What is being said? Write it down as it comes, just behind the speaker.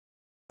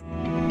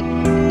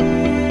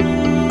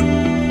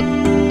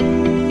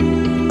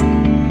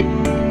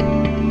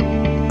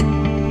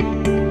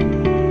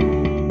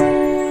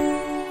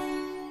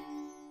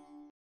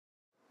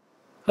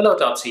Hello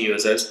Topsy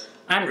users,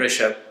 I'm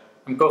Rishabh.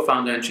 I'm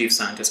co-founder and chief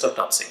scientist of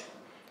Topsy.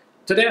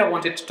 Today I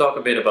wanted to talk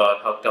a bit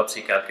about how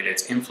Topsy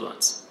calculates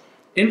influence.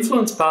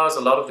 Influence powers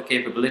a lot of the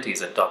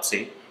capabilities at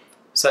Topsy,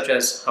 such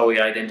as how we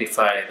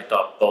identify the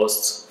top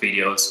posts,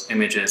 videos,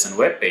 images, and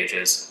web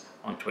pages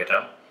on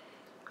Twitter,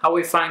 how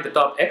we find the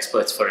top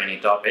experts for any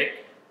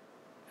topic,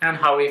 and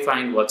how we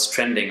find what's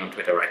trending on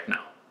Twitter right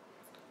now.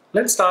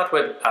 Let's start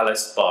with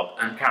Alice, Bob,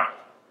 and Carol.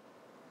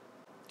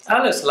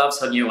 Alice loves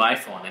her new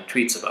iPhone and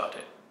tweets about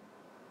it.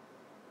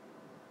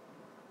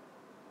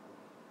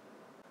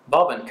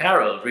 Bob and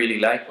Carol really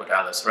like what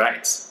Alice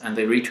writes, and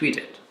they retweet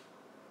it.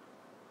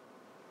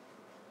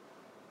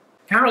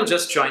 Carol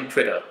just joined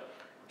Twitter.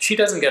 She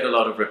doesn't get a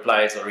lot of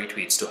replies or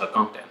retweets to her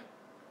content.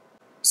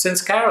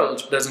 Since Carol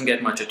doesn't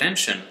get much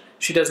attention,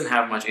 she doesn't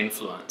have much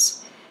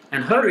influence,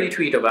 and her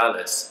retweet of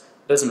Alice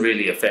doesn't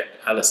really affect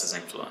Alice's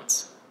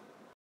influence.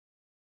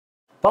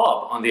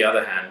 Bob, on the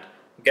other hand,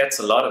 gets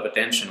a lot of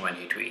attention when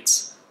he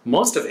tweets.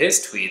 Most of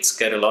his tweets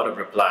get a lot of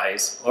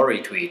replies or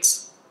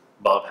retweets.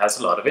 Bob has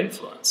a lot of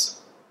influence.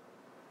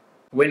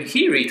 When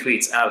he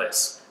retweets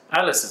Alice,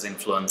 Alice's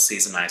influence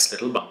sees a nice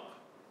little bump.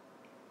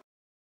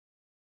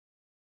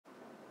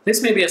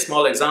 This may be a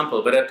small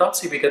example, but at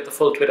Topsy we get the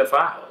full Twitter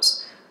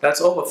firehouse.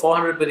 That's over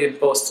 400 billion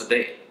posts a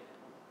day.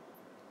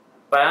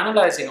 By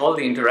analyzing all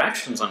the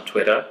interactions on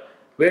Twitter,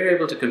 we're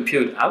able to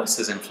compute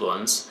Alice's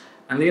influence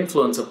and the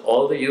influence of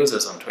all the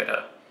users on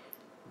Twitter.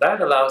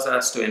 That allows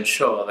us to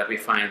ensure that we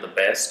find the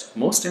best,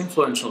 most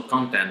influential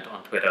content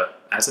on Twitter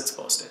as it's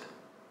posted.